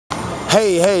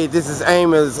Hey, this is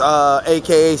Amos,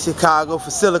 aka Chicago for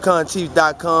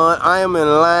SiliconChief.com. I am in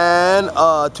line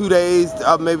 2 days,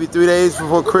 maybe 3 days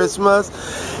before Christmas,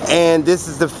 and this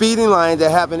is the feeding line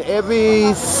that happens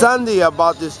every Sunday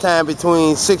about this time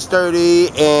between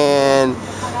 6:30 and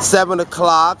 7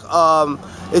 o'clock.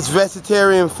 It's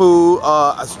vegetarian food,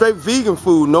 straight vegan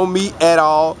food, no meat at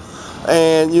all.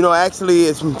 And you know, actually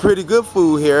it's some pretty good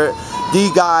food here.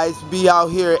 These guys be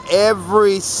out here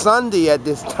every Sunday at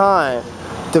this time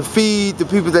to feed the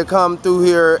people that come through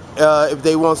here if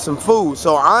they want some food.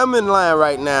 So I'm in line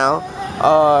right now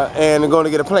and I'm going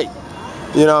to get a plate.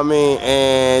 You know what I mean?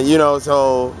 And you know,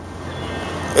 so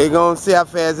they're going to see how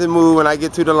fast it moves when I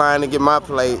get to the line and get my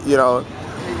plate, you know.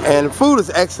 And the food is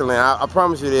excellent, I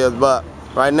promise you it is. But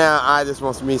right now I just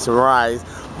want me some rice.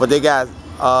 But they got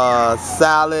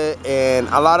salad and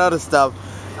a lot of other stuff.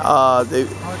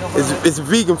 It's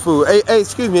vegan food. Hey,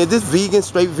 excuse me, is this vegan,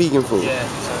 straight vegan food?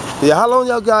 Yeah, how long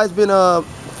y'all guys been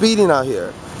feeding out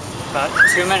here? About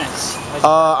 2 minutes.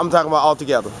 I'm talking about all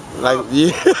together. Like,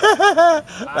 yeah.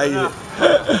 Like,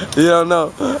 you don't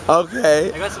know?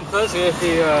 Okay. I got some clothes here if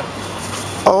you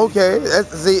Oh, okay.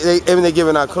 They're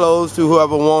giving out clothes to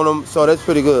whoever want them, so that's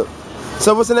pretty good.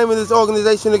 So what's the name of this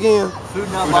organization again? Food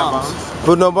Not Bombs.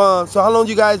 Food No Bombs. So how long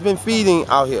you guys been feeding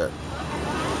out here?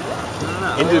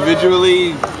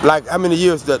 Individually, like how many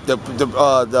years the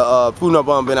Food No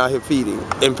Bomb been out here feeding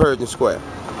in Pershing Square?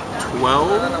 12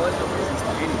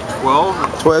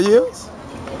 years?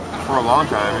 For a long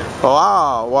time.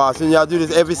 Oh, wow. So y'all do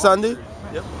this every Sunday?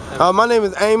 Yep. My name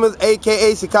is Amos,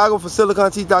 aka Chicago for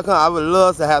SiliconChief.com. I would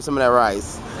love to have some of that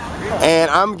rice.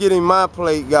 And I'm getting my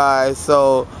plate, guys.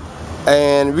 So,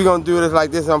 and we're gonna do this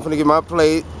like this. I'm gonna get my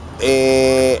plate,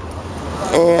 and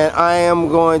I am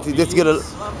going to just get a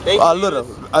little.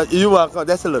 You're welcome.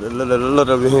 That's a little.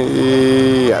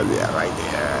 Yeah, right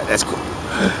there. That's cool.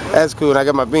 That's cool. And I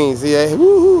got my beans. Yeah,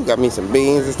 woohoo! Got me some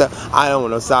beans and stuff. I don't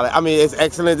want no salad. I mean, it's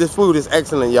excellent. This food is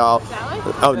excellent, y'all.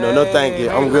 Oh no, thank you.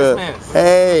 I'm good.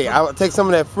 Hey, I'll take some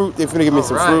of that fruit. They're gonna give me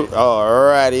some fruit.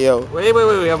 Alrighty, yo. Wait,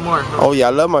 we have more. Oh yeah,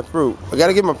 I love my fruit. I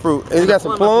gotta get my fruit. And you got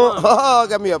some plum? Oh,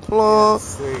 got me a plum.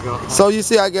 There you go. So you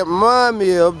see, I get my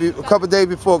meal a couple days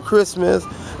before Christmas.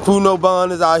 Food No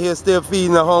Bond is out here still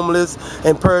feeding the homeless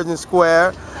in Pershing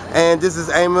Square. And this is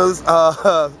Amos,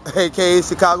 aka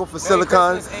Chicago for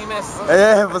Silicon.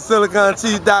 Yeah, for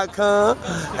SiliconChief.com.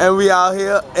 And we out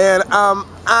here, and I'm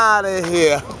out of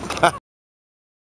here.